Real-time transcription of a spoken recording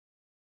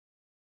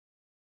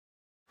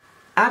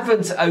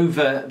Advent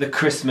over the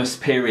Christmas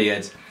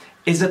period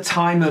is a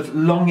time of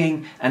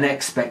longing and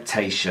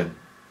expectation.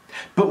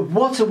 But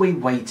what are we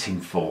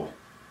waiting for?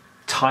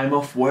 Time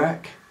off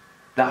work?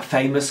 That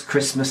famous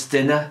Christmas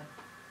dinner?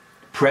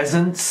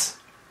 Presents?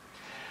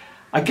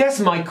 I guess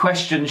my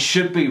question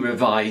should be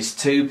revised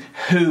to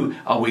who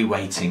are we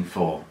waiting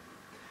for?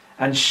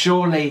 And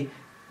surely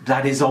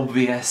that is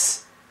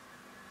obvious.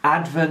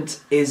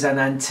 Advent is an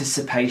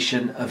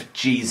anticipation of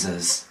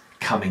Jesus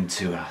coming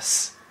to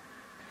us.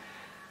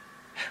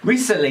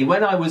 Recently,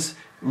 when I was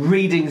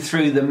reading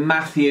through the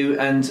Matthew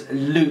and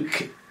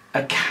Luke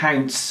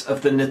accounts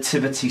of the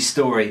Nativity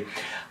story,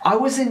 I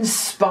was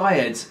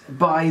inspired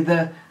by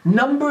the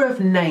number of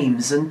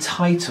names and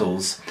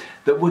titles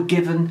that were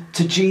given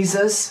to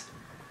Jesus.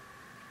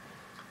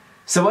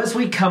 So as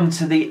we come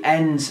to the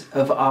end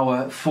of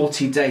our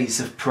 40 days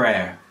of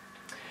prayer,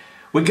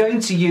 we're going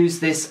to use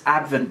this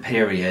Advent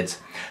period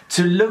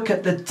to look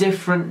at the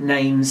different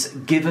names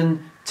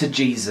given to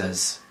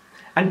Jesus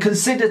and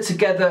consider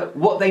together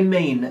what they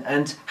mean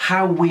and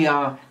how we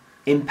are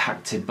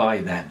impacted by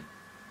them.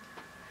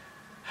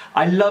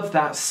 I love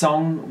that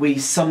song we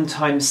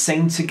sometimes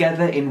sing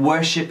together in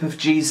worship of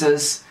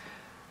Jesus.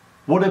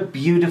 What a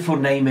beautiful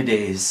name it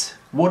is.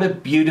 What a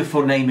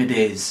beautiful name it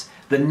is.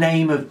 The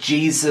name of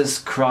Jesus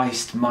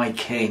Christ, my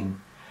King.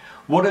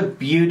 What a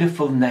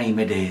beautiful name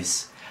it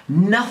is.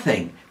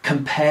 Nothing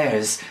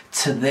compares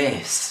to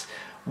this.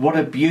 What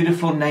a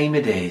beautiful name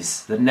it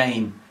is. The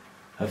name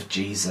of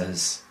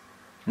Jesus.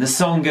 And the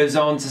song goes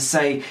on to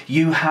say,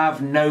 you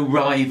have no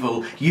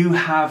rival, you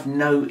have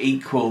no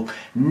equal.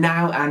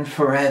 Now and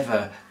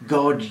forever,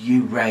 God,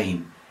 you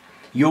reign.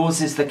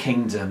 Yours is the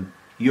kingdom,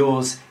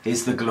 yours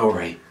is the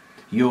glory,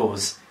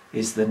 yours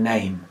is the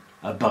name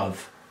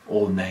above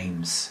all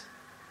names.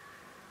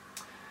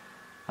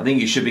 I think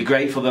you should be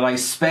grateful that I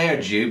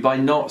spared you by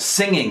not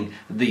singing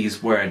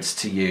these words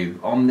to you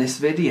on this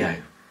video.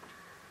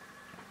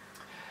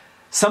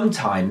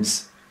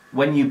 Sometimes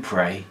when you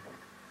pray,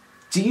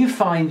 do you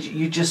find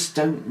you just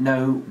don't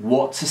know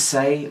what to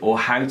say or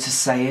how to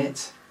say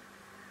it?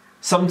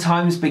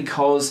 Sometimes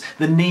because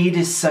the need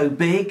is so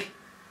big.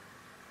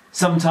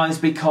 Sometimes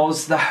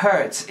because the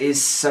hurt is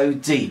so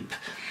deep.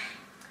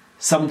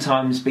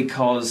 Sometimes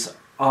because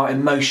our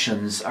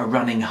emotions are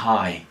running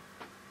high.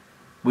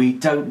 We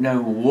don't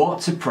know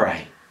what to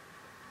pray,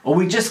 or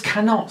we just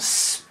cannot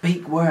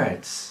speak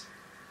words.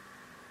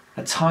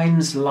 At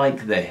times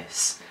like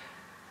this,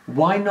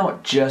 why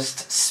not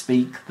just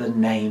speak the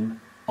name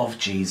of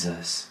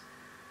Jesus?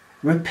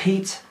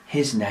 Repeat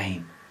his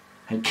name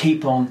and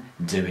keep on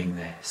doing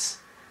this.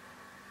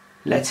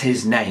 Let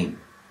his name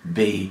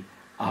be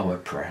our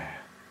prayer.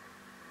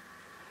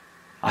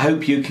 I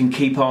hope you can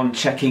keep on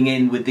checking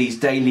in with these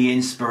daily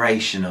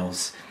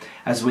inspirationals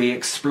as we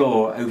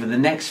explore over the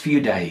next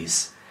few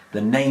days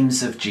the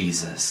names of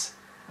Jesus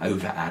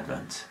over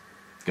Advent.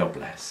 God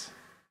bless.